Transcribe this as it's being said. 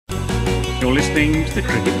You're listening to the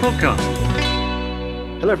Cricket Podcast.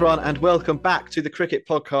 Hello, everyone, and welcome back to the Cricket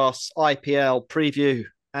Podcast's IPL Preview.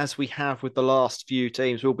 As we have with the last few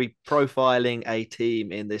teams, we'll be profiling a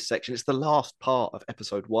team in this section. It's the last part of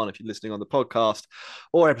episode 1 if you're listening on the podcast,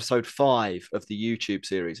 or episode 5 of the YouTube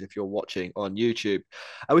series if you're watching on YouTube.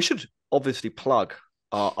 And we should obviously plug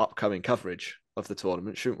our upcoming coverage of the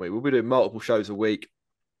tournament, shouldn't we? We'll be doing multiple shows a week.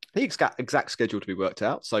 The exact schedule to be worked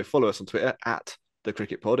out. So follow us on Twitter at the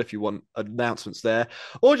Cricket Pod if you want announcements there,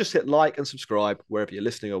 or just hit like and subscribe wherever you're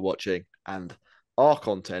listening or watching, and our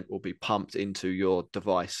content will be pumped into your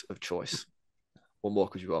device of choice. What more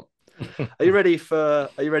could you want? Are you ready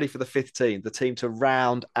for the fifth team, the team to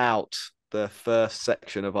round out the first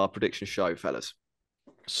section of our prediction show, fellas?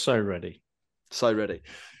 So ready.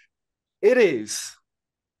 It is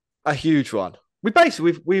a huge one. We've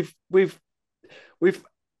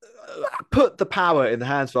put the power in the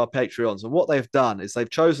hands of our Patreons, and what they've done is they've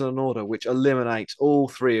chosen an order which eliminates all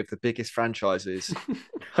 3 of the biggest franchises,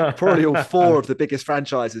 probably all 4 of the biggest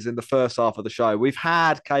franchises in the first half of the show. We've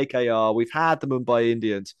had KKR, we've had the Mumbai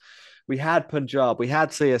Indians, we had Punjab, we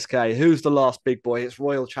had CSK. Who's the last big boy? It's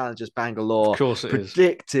Royal Challengers Bangalore. Of course it is.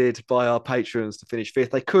 Predicted by our patrons to finish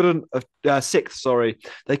 5th. They couldn't have 6th, sorry.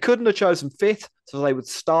 They couldn't have chosen 5th, so they would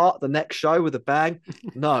start the next show with a bang.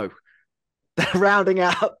 No. They're rounding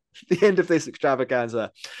out the end of this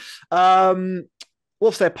extravaganza.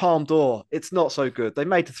 What's their Palme d'Or? It's not so good. They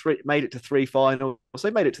made it to 3 finals.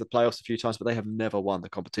 They made it to the playoffs a few times, but they have never won the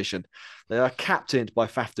competition. They are captained by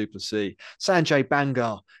Faf du Plessis. Sanjay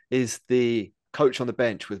Bangar is the coach on the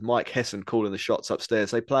bench with Mike Hesson calling the shots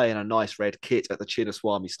upstairs. They play in a nice red kit at the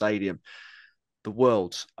Chinnaswamy Stadium, the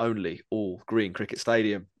world's only all-green cricket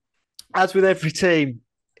stadium. As with every team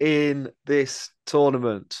in this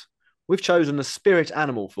tournament, we've chosen a spirit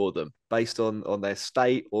animal for them based on their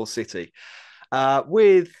state or city.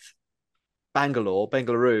 With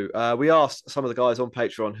Bengaluru, we asked some of the guys on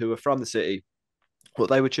Patreon who were from the city what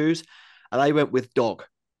they would choose, and they went with dog.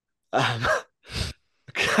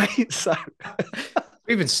 Okay, so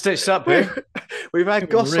We've been stitched up here. we've had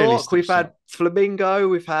Goshawk, Really we've stitched had up. Flamingo,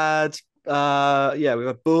 we've had we've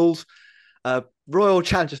had Bulls. Royal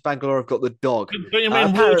Challengers Bangalore have got the dog. Don't you mean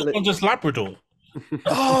apparently- Royal just Labrador?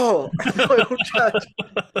 Oh, Royal Challenge.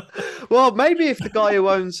 Well, maybe if the guy who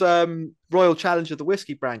owns Royal Challenger, the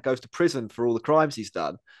whiskey brand, goes to prison for all the crimes he's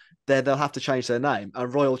done, then they'll have to change their name.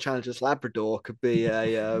 And Royal Challengers Labrador could be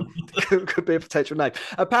a could be a potential name.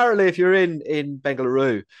 Apparently, if you're in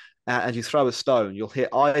Bengaluru and you throw a stone, you'll hit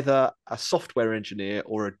either a software engineer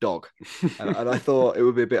or a dog. And I thought it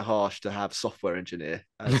would be a bit harsh to have software engineer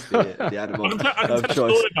as the animal I can tell of a choice.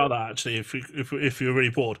 story about that actually. If you're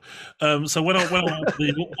really bored, so when I went to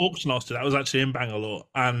the auction last year, that was actually in Bangalore,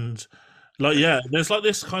 and there's like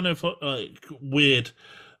this kind of weird.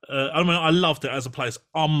 I mean, I loved it as a place,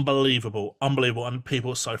 unbelievable, and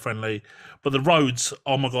people are so friendly. But the roads,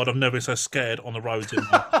 oh my god, I've never been so scared on the roads in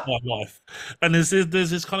my life. And there's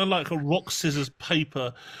this kind of like a rock scissors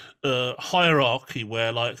paper hierarchy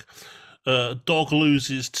where like dog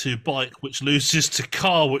loses to bike, which loses to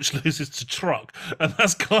car, which loses to truck, and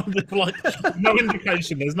that's kind of like no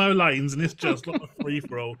indication. There's no lanes, and it's just like a free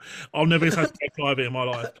for all. I've never been so scared driving in my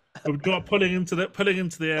life. We got pulling into the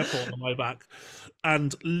airport on the way back.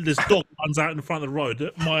 And this dog runs out in front of the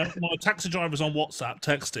road. My taxi driver's on WhatsApp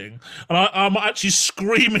texting, and I'm actually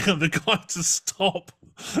screaming at the guy to stop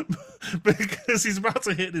because he's about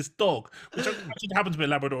to hit this dog, which actually happened to be a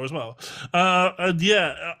Labrador as well. And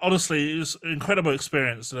yeah, honestly, it was an incredible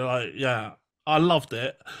experience. They're like, yeah, I loved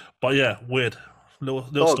it, but yeah, weird little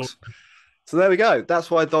story. So there we go.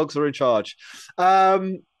 That's why dogs are in charge.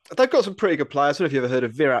 They've got some pretty good players. I don't know if you've ever heard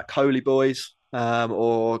of Virat Kohli boys.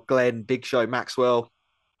 Or Glenn Big Show Maxwell.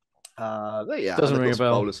 Doesn't ring a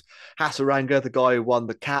bell. Bowlers. Hasaranga, the guy who won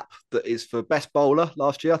the cap that is for best bowler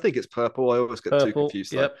last year. I think it's purple. I always get too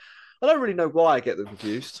confused. Yep. I don't really know why I get them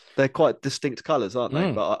confused. They're quite distinct colours, aren't they?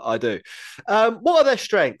 But I do. What are their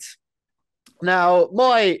strengths? Now,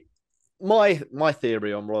 my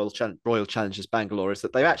theory on Royal Challengers Bangalore is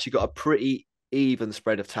that they've actually got a pretty even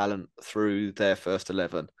spread of talent through their first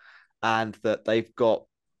 11, and that they've got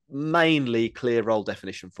mainly clear role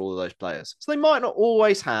definition for all of those players. So they might not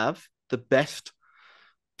always have the best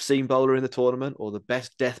seam bowler in the tournament or the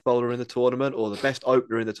best death bowler in the tournament or the best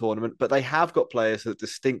opener in the tournament, but they have got players that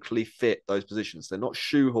distinctly fit those positions. They're not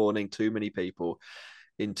shoehorning too many people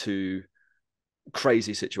into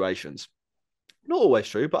crazy situations. Not always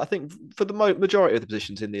true, but I think for the majority of the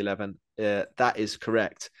positions in the 11, that is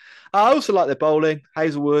correct. I also like their bowling.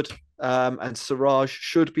 Hazelwood and Siraj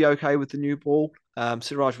should be okay with the new ball.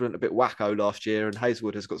 Siraj went a bit wacko last year, and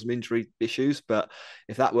Hazelwood has got some injury issues. But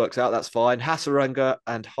if that works out, that's fine. Hasaranga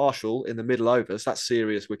and Harshal in the middle overs, that's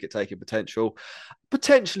serious wicket-taking potential.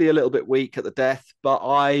 Potentially a little bit weak at the death, but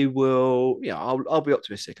I will, I'll be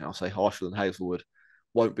optimistic, and I'll say Harshal and Hazelwood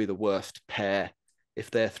won't be the worst pair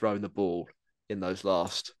if they're throwing the ball in those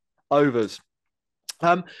last overs.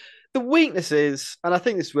 The weakness is, and I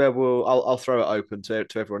think this is where I'll throw it open to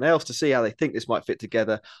everyone else to see how they think this might fit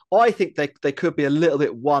together. I think they could be a little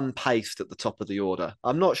bit one-paced at the top of the order.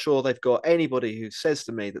 I'm not sure they've got anybody who says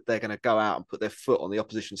to me that they're going to go out and put their foot on the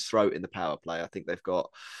opposition's throat in the power play. I think they've got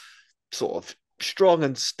sort of strong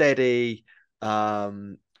and steady,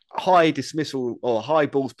 high dismissal or high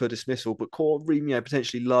balls per dismissal, but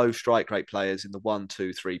potentially low strike rate players in the 1,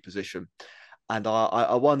 2, 3 position. And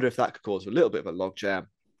I wonder if that could cause a little bit of a logjam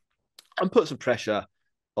and put some pressure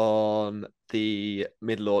on the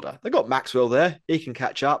middle order. They've got Maxwell there. He can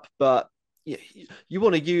catch up, but you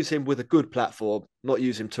want to use him with a good platform, not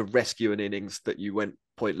use him to rescue an innings that you went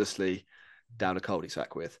pointlessly down a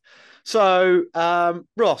cul-de-sac with. So,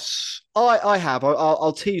 Ross,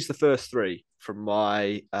 I'll tease the first 3 from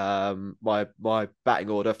my batting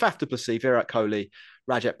order. Faf du Plessis, Virat Kohli,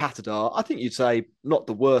 Rajat Patidar. I think you'd say not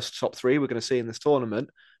the worst top 3 we're going to see in this tournament,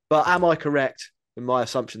 but am I correct in my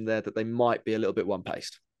assumption there that they might be a little bit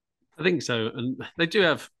one-paced? I think so. And they do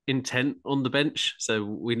have intent on the bench. So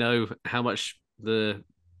we know how much the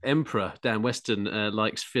Emperor, Dan Weston,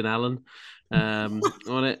 likes Finn Allen on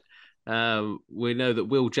it. We know that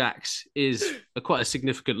Will Jacks is quite a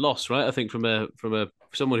significant loss, right? I think from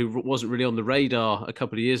someone who wasn't really on the radar a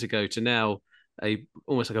couple of years ago to now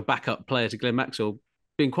almost like a backup player to Glenn Maxwell,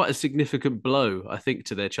 being quite a significant blow, I think,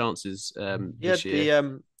 to their chances this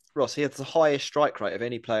year. Ross, he had the highest strike rate of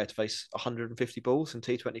any player to face 150 balls in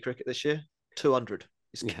T20 cricket this year. 200.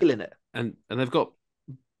 He's killing it. And they've got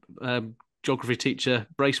geography teacher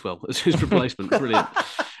Bracewell as his replacement. Brilliant.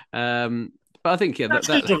 But I think, that's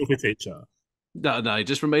a geography teacher. No,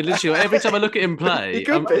 just remain literally every time I look at him play.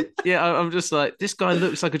 I'm just like, this guy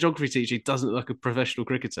looks like a geography teacher. He doesn't look like a professional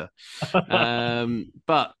cricketer.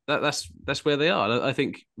 But that's where they are. I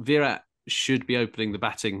think Virat should be opening the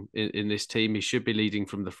batting in this team. He should be leading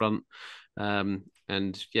from the front. And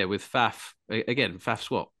with Faf, again,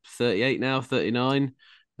 Faf's what, 38 now, 39?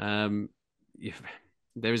 There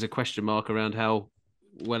is a question mark around how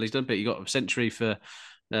well he's done, but he got a century for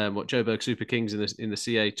Joburg Super Kings in the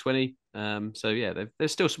CA20.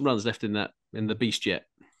 There's still some runs left in the beast yet.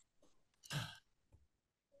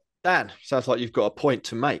 Dan, sounds like you've got a point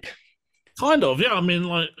to make. Kind of, yeah. I mean,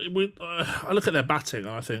 I look at their batting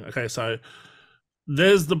and I think, okay, so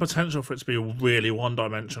there's the potential for it to be really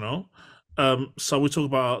one-dimensional. So we talk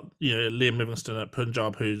about Liam Livingstone at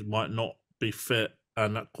Punjab, who might not be fit,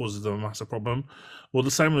 and that causes them a massive problem. Well, the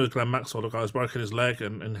same with Glenn Maxwell, the guy's broken his leg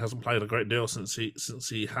and hasn't played a great deal since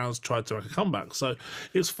he has tried to make a comeback. So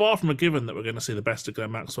it's far from a given that we're going to see the best of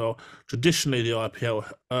Glenn Maxwell. Traditionally, the IPL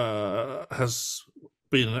has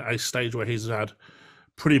been at a stage where he's had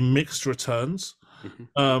pretty mixed returns.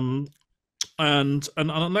 Mm-hmm. And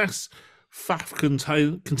unless Faf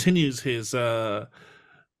continues his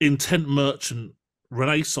intent merchant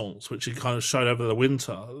renaissance, which he kind of showed over the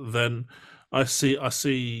winter, then I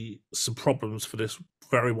see some problems for this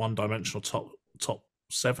very one-dimensional top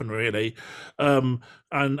 7, really. And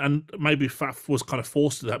maybe Faf was kind of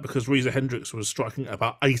forced to that because Reza Hendricks was striking at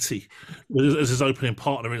about 80 as his opening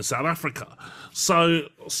partner in South Africa. So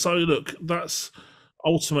look, that's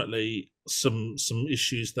ultimately some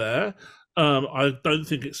issues there. I don't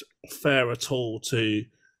think it's fair at all to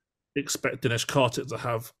expect Dinesh Karthik to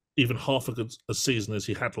have even half a good a season as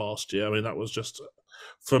he had last year. I mean, that was just,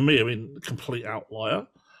 for me, complete outlier.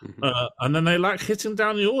 Mm-hmm. And then they lack hitting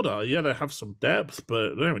down the order. Yeah, they have some depth,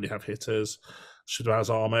 but they don't really have hitters. Shahbaz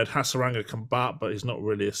Ahmed, Hasaranga can bat, but he's not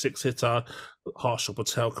really a 6-hitter. Harshal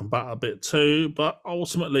Patel can bat a bit too, but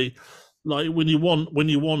ultimately, like when you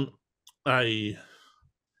want a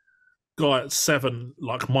guy at 7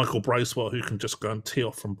 like Michael Bracewell who can just go and tee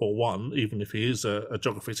off from ball 1, even if he is a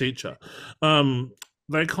geography teacher,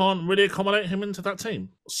 they can't really accommodate him into that team.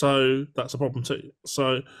 So that's a problem too.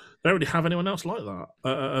 So they don't really have anyone else like that.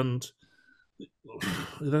 And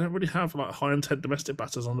they don't really have like high intent domestic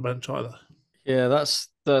batters on the bench either. Yeah, that's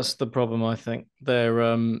the problem, I think.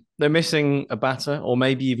 They're missing a batter or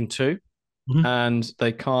maybe even 2. Mm-hmm. And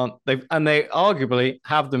they arguably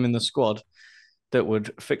have them in the squad that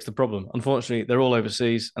would fix the problem. Unfortunately, they're all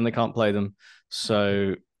overseas and they can't play them.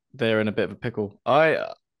 So they're in a bit of a pickle.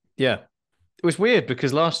 It was weird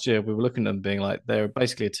because last year we were looking at them being like, they're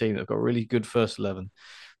basically a team that got really good first 11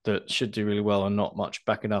 that should do really well and not much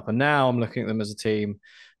backing up. And now I'm looking at them as a team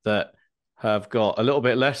that have got a little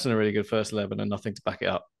bit less than a really good first 11 and nothing to back it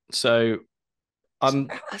up. So I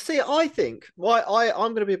think I'm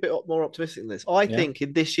going to be a bit more optimistic than this. I think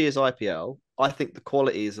in this year's IPL, I think the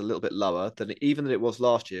quality is a little bit lower than it was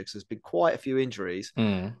last year because there's been quite a few injuries,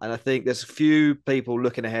 and I think there's a few people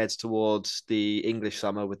looking ahead towards the English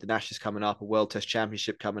summer with the Ashes coming up, a World Test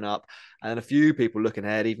Championship coming up, and a few people looking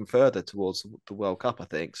ahead even further towards the World Cup. I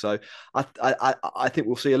think so. I think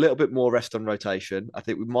we'll see a little bit more rest on rotation. I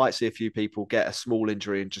think we might see a few people get a small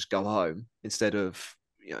injury and just go home instead of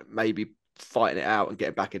maybe fighting it out and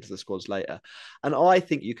getting back into the squads later. And I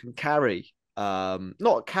think you can carry,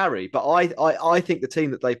 not carry, but I think the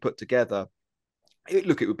team that they put together, it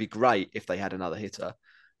would be great if they had another hitter.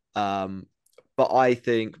 But I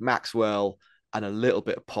think Maxwell and a little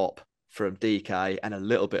bit of pop from DK and a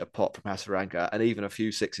little bit of pop from Hasaranga and even a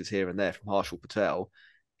few sixes here and there from Harshal Patel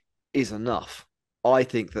is enough. I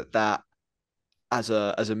think that as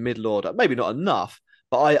a middle order, maybe not enough,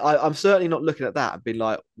 but I'm certainly not looking at that and being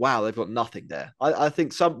like, wow, they've got nothing there. I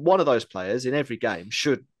think one of those players in every game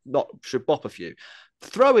should bop a few.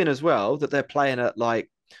 Throw in as well that they're playing at like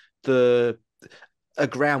a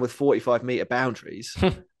ground with 45-meter boundaries.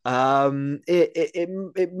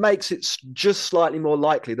 It makes it just slightly more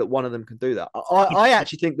likely that one of them can do that. I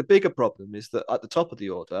actually think the bigger problem is that at the top of the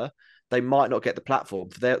order, they might not get the platform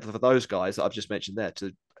for those guys that I've just mentioned there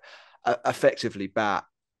to effectively bat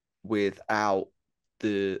without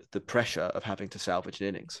the pressure of having to salvage an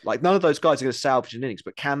innings. Like none of those guys are going to salvage an innings,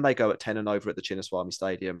 but can they go at 10 and over at the Chinnaswamy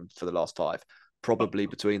Stadium for the last 5? Probably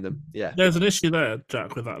between them. Yeah. There's an issue there,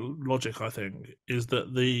 Jack, with that logic, I think, is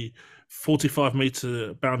that the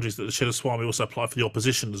 45-meter boundaries that the Chinnaswamy also apply for the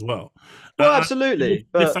opposition as well. Well, absolutely.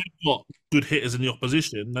 If they've got good hitters in the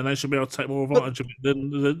opposition, then they should be able to take more advantage of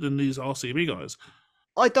it than these RCB guys.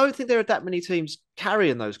 I don't think there are that many teams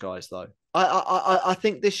carrying those guys, though. I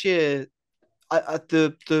think this year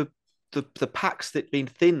the packs that been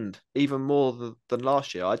thinned even more than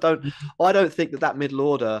last year. I don't think that middle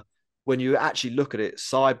order, when you actually look at it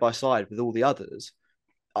side by side with all the others,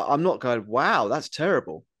 I'm not going, wow, that's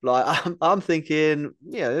terrible. Like I'm thinking,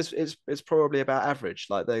 it's probably about average.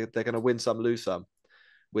 Like they're going to win some, lose some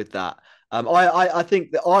with that. I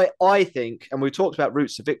think, and we talked about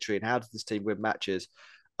routes to victory and how does this team win matches.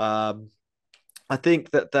 I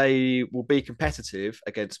think that they will be competitive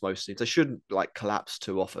against most teams. They shouldn't collapse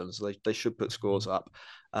too often, so they should put scores up.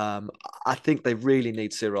 I think they really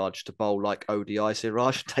need Siraj to bowl like ODI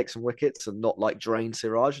Siraj and take some wickets and not like drain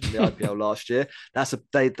Siraj in the IPL last year.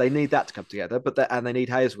 They need that to come together, and they need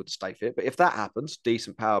Hazlewood to stay fit. But if that happens,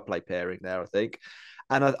 decent power play pairing there, I think.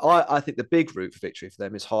 And I think the big route for victory for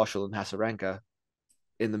them is Harshal and Hasaranga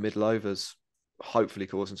in the middle overs, hopefully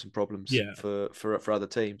causing some problems for other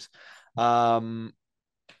teams. I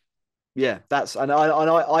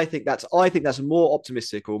think that's a more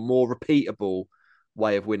optimistic or more repeatable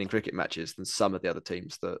way of winning cricket matches than some of the other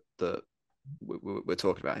teams that we're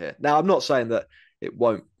talking about here. Now, I'm not saying that it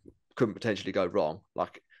couldn't potentially go wrong.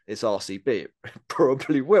 Like it's RCB, it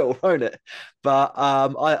probably will, won't it? But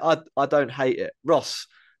I don't hate it. Ross,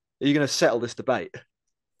 are you going to settle this debate?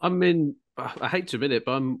 I hate to admit it,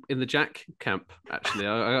 but I'm in the Jack camp. Actually,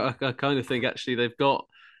 I kind of think actually they've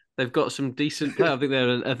got some decent play. I think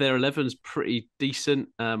their 11's pretty decent.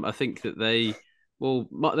 I think that they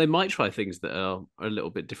might try things that are a little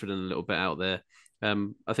bit different and a little bit out there.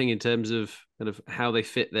 I think in terms of kind of how they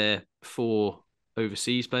fit their 4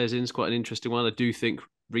 overseas players in is quite an interesting one. I do think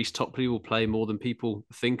Reece Topley will play more than people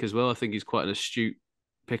think as well. I think he's quite an astute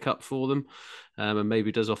pickup for them, and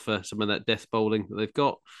maybe does offer some of that death bowling that they've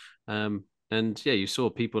got. You saw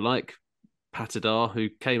people like Patidar, who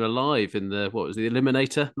came alive in the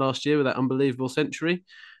Eliminator last year with that unbelievable century.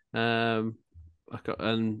 I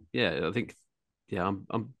think I'm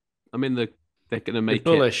in the they're going to make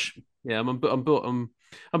bullish. It. Yeah, I'm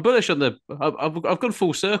bullish on the. I've gone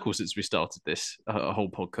full circle since we started this whole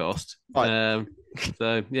podcast. Right.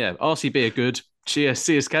 RCB are good.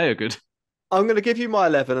 CSK are good. I'm going to give you my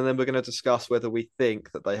 11, and then we're going to discuss whether we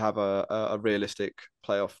think that they have a realistic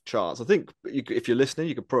playoff chance. I think if you're listening,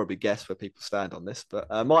 you could probably guess where people stand on this. But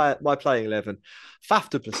my playing 11: Faf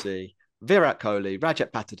du Plessis, Virat Kohli,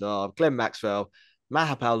 Rajat Patidar, Glenn Maxwell,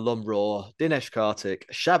 Mahapal Lomror, Dinesh Karthik,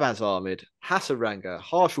 Shabazz Ahmed, Hasaranga,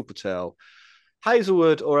 Harshal Patel,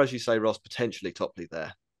 Hazlewood, or as you say, Ross, potentially Topley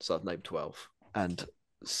there. So I've named 12, and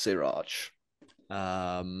Siraj.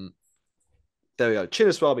 There we go.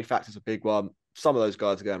 Chinnaswamy factor's a big one. Some of those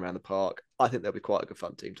guys are going around the park. I think they'll be quite a good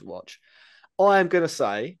fun team to watch. I am going to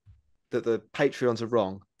say that the Patreons are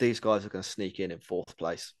wrong. These guys are going to sneak in 4th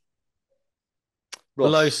place. Ross,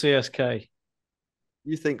 below CSK.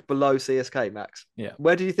 You think below CSK, Max? Yeah.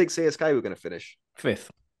 Where do you think CSK were going to finish? 5th.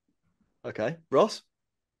 Okay. Ross?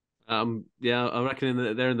 Yeah, I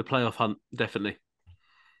reckon they're in the playoff hunt, definitely.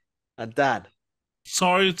 And Dan?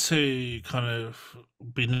 Sorry to kind of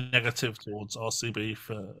be negative towards RCB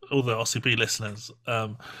for all the RCB listeners. I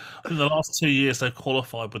think the last 2 years they've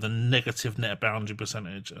qualified with a negative net boundary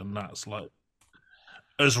percentage, and that's like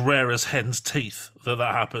as rare as hen's teeth that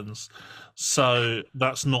happens. So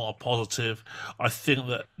that's not a positive. I think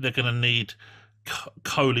that they're going to need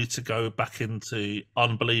Kohli to go back into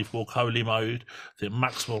unbelievable Kohli mode. I think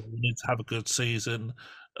Maxwell will need to have a good season.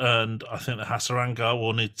 And I think that Hasaranga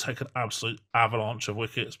will need to take an absolute avalanche of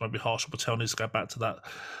wickets. Maybe Harshal Patel needs to go back to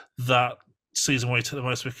that season where he took the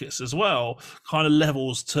most wickets as well. Kind of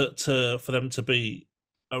levels to for them to be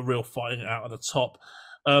a real fighting out at the top.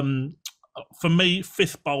 For me,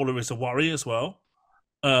 5th bowler is a worry as well.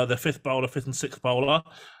 Their 5th bowler, 5th and 6th bowler,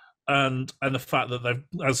 and the fact that they've,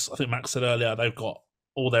 as I think Max said earlier, they've got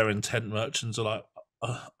all their intent merchants are like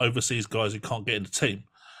overseas guys who can't get in the team.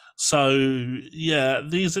 So yeah,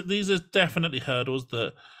 these are definitely hurdles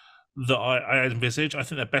that I envisage. I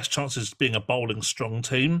think their best chance is being a bowling strong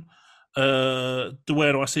team. Where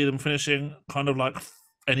do I see them finishing? Kind of like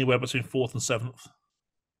anywhere between 4th and 7th.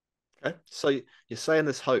 Okay, so you're saying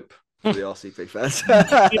there's hope for the RCB fans.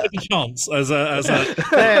 Give it a chance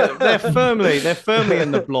they're firmly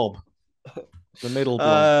in the blob, the middle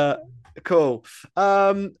blob. Cool.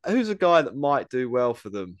 Who's a guy that might do well for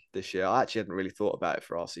them this year? I actually hadn't really thought about it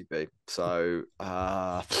for RCB. So,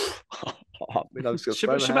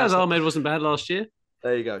 Shabazz Ahmed wasn't bad last year.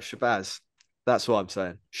 There you go, Shabazz. That's what I'm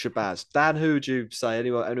saying. Shabazz. Dan, who would you say?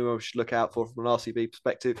 Anyone we should look out for from an RCB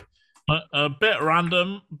perspective? A bit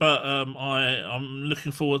random, but I'm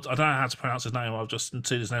looking forward. I don't know how to pronounce his name. I've just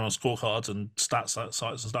seen his name on scorecards and stats sites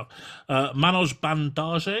and stuff. Manoj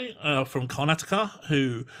Bandaje from Karnataka,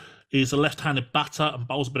 who is a left-handed batter and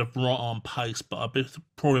bowls a bit of right-arm pace, but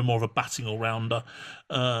probably more of a batting all-rounder.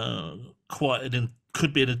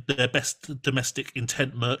 Could be their best domestic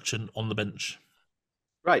intent merchant on the bench.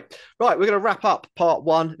 Right. We're going to wrap up part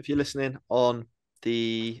 1 if you're listening on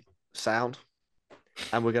the sound.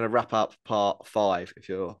 And we're going to wrap up part 5 if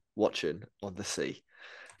you're watching on the sea.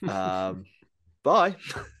 Bye.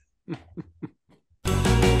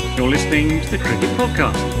 You're listening to the Cricket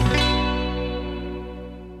Podcast.